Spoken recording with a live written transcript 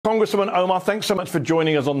Congresswoman Omar, thanks so much for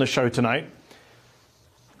joining us on the show tonight.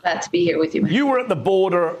 Glad to be here with you. You were at the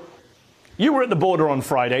border. You were at the border on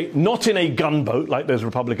Friday, not in a gunboat like those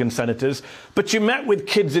Republican senators, but you met with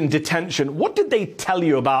kids in detention. What did they tell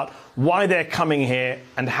you about why they're coming here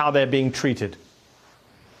and how they're being treated?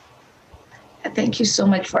 Thank you so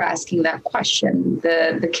much for asking that question.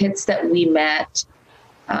 The kids that we met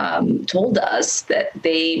told us that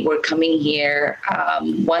they were coming here,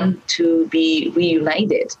 one, to be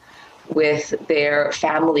reunited with their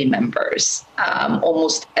family members.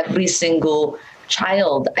 Almost every single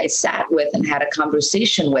child I sat with and had a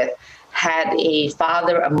conversation with had a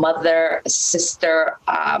father, a mother, a sister,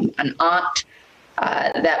 an aunt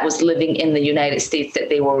that was living in the United States that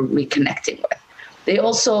they were reconnecting with. They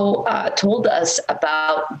also told us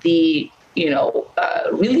about the,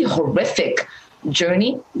 really horrific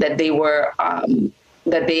journey that they were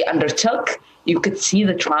that they undertook. You could see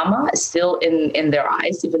the trauma still in their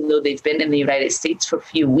eyes, even though they've been in the United States for a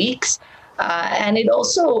few weeks. And it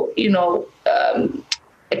also,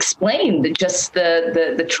 explained just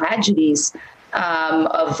the tragedies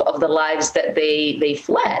of the lives that they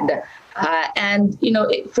fled.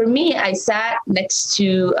 For me, I sat next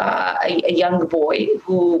to a young boy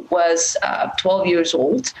who was 12 years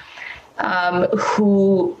old,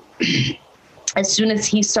 who, as soon as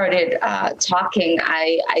he started talking,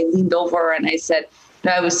 I leaned over and I said,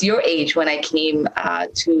 "No, I was your age when I came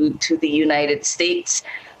to the United States."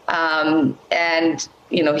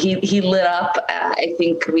 He lit up, I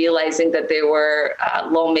think, realizing that there were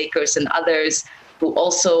lawmakers and others who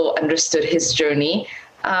also understood his journey.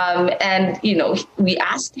 We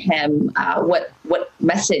asked him what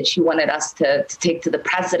message he wanted us to take to the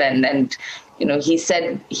president. And, he said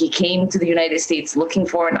he came to the United States looking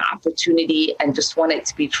for an opportunity and just wanted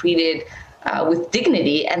to be treated with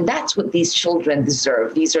dignity. And that's what these children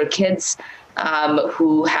deserve. These are kids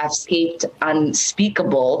who have escaped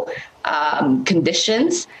unspeakable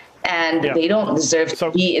conditions, and they don't deserve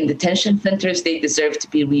to be in detention centers. They deserve to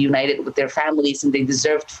be reunited with their families, and they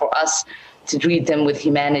deserve for us to treat them with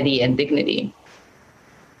humanity and dignity.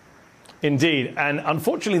 Indeed. And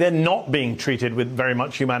unfortunately, they're not being treated with very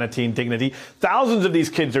much humanity and dignity. Thousands of these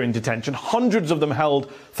kids are in detention, hundreds of them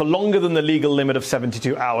held for longer than the legal limit of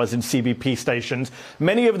 72 hours in CBP stations,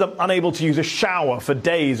 many of them unable to use a shower for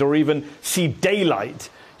days or even see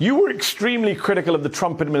daylight. You were extremely critical of the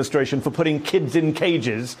Trump administration for putting kids in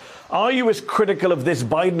cages. Are you as critical of this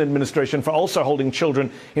Biden administration for also holding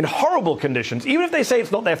children in horrible conditions? Even if they say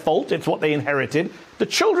it's not their fault, it's what they inherited, the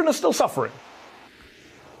children are still suffering.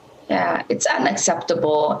 Yeah, it's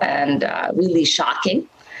unacceptable and really shocking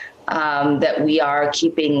that we are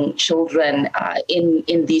keeping children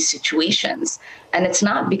in these situations. And it's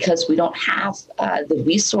not because we don't have the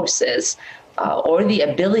resources or the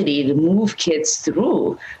ability to move kids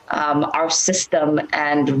through our system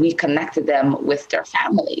and reconnect them with their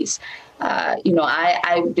families.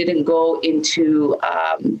 I didn't go into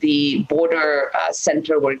the border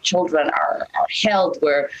center where children are held,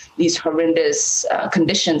 where these horrendous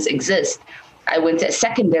conditions exist. I went to a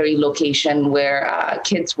secondary location where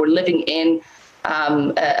kids were living in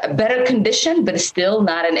a better condition, but still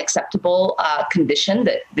not an acceptable condition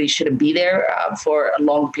that they shouldn't be there for a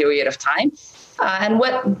long period of time. And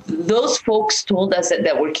what those folks told us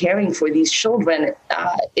that we're caring for these children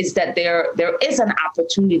is that there is an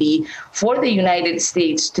opportunity for the United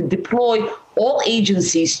States to deploy all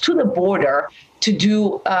agencies to the border to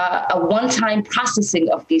do a one-time processing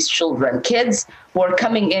of these children. Kids who are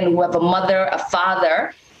coming in who have a mother, a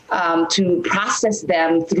father, to process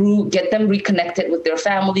them through, get them reconnected with their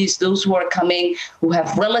families, those who are coming who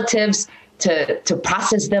have relatives to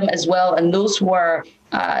process them as well, and those who are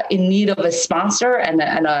in need of a sponsor and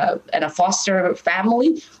a foster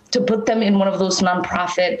family, to put them in one of those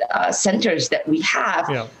nonprofit centers that we have,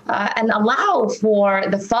 and allow for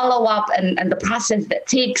the follow-up and the process that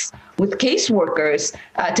takes with caseworkers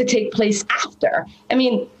to take place after. I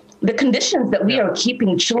mean, the conditions that we are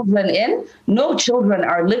keeping children in, no children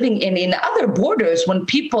are living in other borders when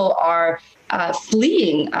people are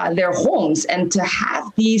fleeing their homes, and to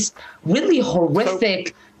have these really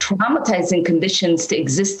horrific, traumatizing conditions to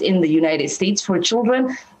exist in the United States for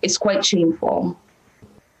children is quite shameful.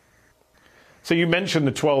 So you mentioned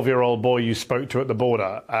the 12-year-old boy you spoke to at the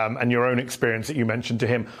border and your own experience that you mentioned to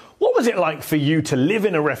him. What was it like for you to live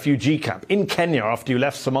in a refugee camp in Kenya after you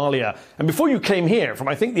left Somalia and before you came here from,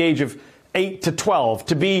 I think, the age of 8 to 12,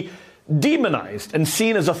 to be demonized and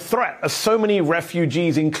seen as a threat, as so many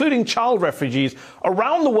refugees, including child refugees,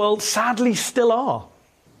 around the world sadly still are?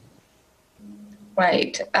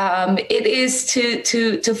 Right. It is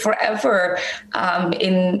to forever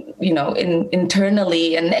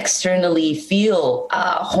internally and externally feel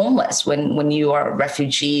homeless when you are a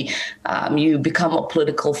refugee. You become a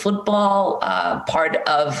political football, part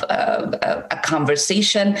of a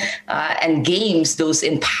conversation and games those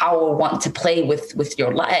in power want to play with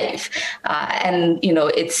your life.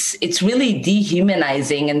 It's really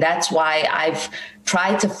dehumanizing. And that's why I've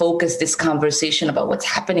try to focus this conversation about what's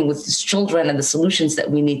happening with these children and the solutions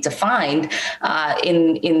that we need to find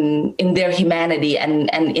in their humanity and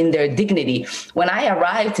in their dignity. When I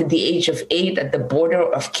arrived at the age of 8 at the border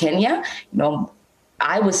of Kenya,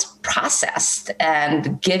 I was processed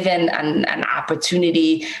and given an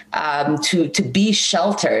opportunity to be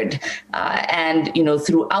sheltered.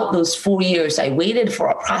 Throughout those 4 years, I waited for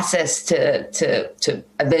a process to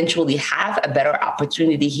eventually have a better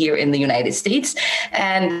opportunity here in the United States.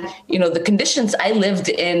 And, the conditions I lived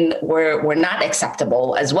in were not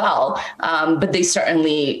acceptable as well, but they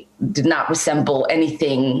certainly did not resemble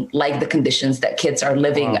anything like the conditions that kids are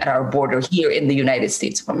living at our border here in the United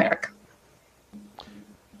States of America.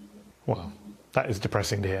 Wow, that is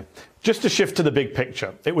depressing to hear. Just to shift to the big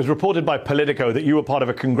picture, it was reported by Politico that you were part of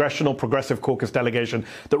a Congressional Progressive Caucus delegation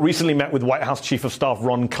that recently met with White House Chief of Staff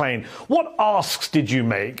Ron Klain. What asks did you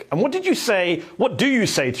make? And what do you say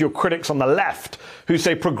to your critics on the left who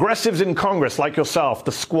say progressives in Congress like yourself,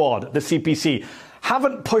 the Squad, the CPC,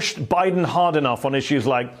 haven't pushed Biden hard enough on issues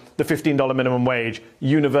like the $15 minimum wage,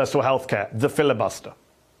 universal health care, the filibuster?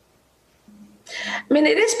 I mean,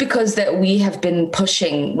 it is because that we have been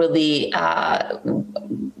pushing really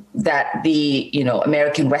that the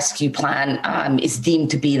American Rescue Plan is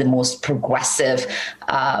deemed to be the most progressive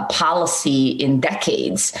policy in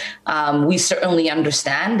decades. We certainly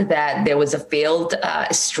understand that there was a failed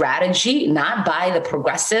strategy, not by the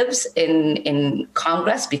progressives in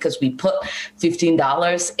Congress, because we put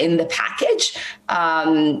 $15 in the package,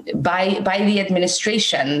 by the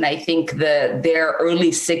administration. I think their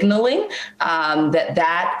early signaling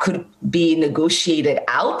that could be negotiated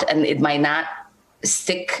out, and it might not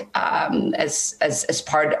stick as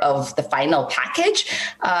part of the final package,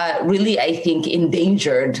 really, I think,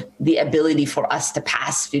 endangered the ability for us to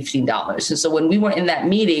pass $15. And so when we were in that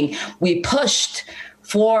meeting, we pushed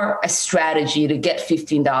for a strategy to get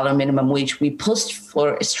 $15 minimum wage. We pushed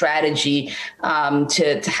for a strategy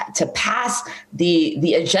to pass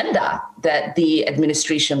the agenda that the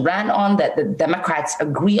administration ran on, that the Democrats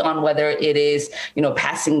agree on, whether it is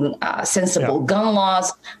passing sensible gun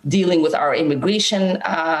laws, dealing with our immigration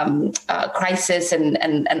crisis,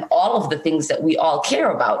 and all of the things that we all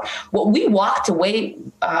care about. What we walked away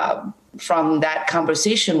from that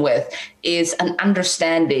conversation with is an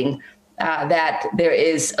understanding that there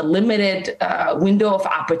is a limited window of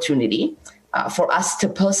opportunity for us to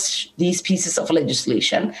push these pieces of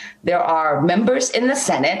legislation. There are members in the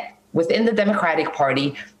Senate within the Democratic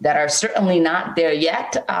Party that are certainly not there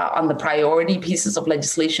yet on the priority pieces of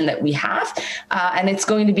legislation that we have. And it's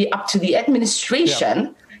going to be up to the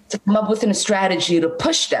administration to come up with a strategy to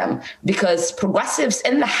push them, because progressives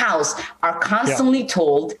in the House are constantly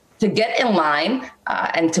told to get in line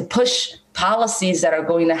and to push policies that are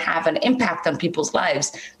going to have an impact on people's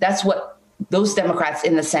lives. That's what those Democrats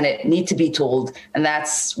in the Senate need to be told, and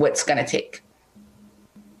that's what's going to take.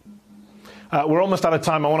 We're almost out of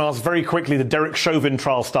time. I want to ask very quickly, the Derek Chauvin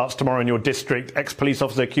trial starts tomorrow in your district, ex-police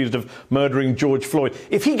officer accused of murdering George Floyd.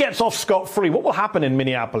 If he gets off scot-free, what will happen in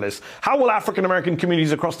Minneapolis? How will African-American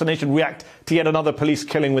communities across the nation react to yet another police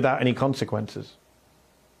killing without any consequences?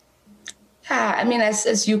 Yeah, I mean,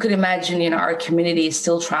 as you could imagine, our community is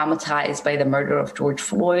still traumatized by the murder of George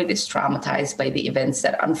Floyd, is traumatized by the events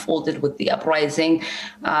that unfolded with the uprising.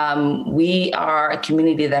 We are a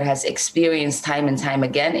community that has experienced time and time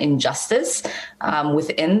again injustice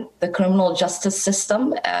within the criminal justice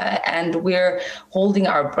system, and we're holding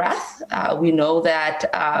our breath. We know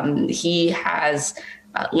that he has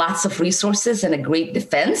lots of resources and a great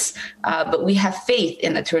defense, but we have faith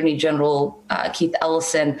in Attorney General Keith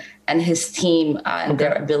Ellison and his team and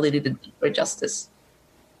their ability to deliver justice.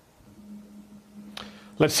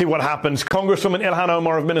 Let's see what happens. Congresswoman Ilhan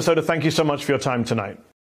Omar of Minnesota, thank you so much for your time tonight.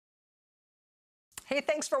 Hey,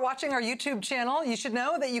 thanks for watching our YouTube channel. You should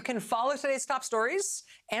know that you can follow today's top stories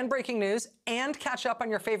and breaking news and catch up on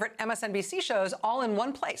your favorite MSNBC shows all in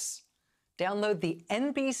one place. Download the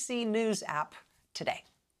NBC News app today.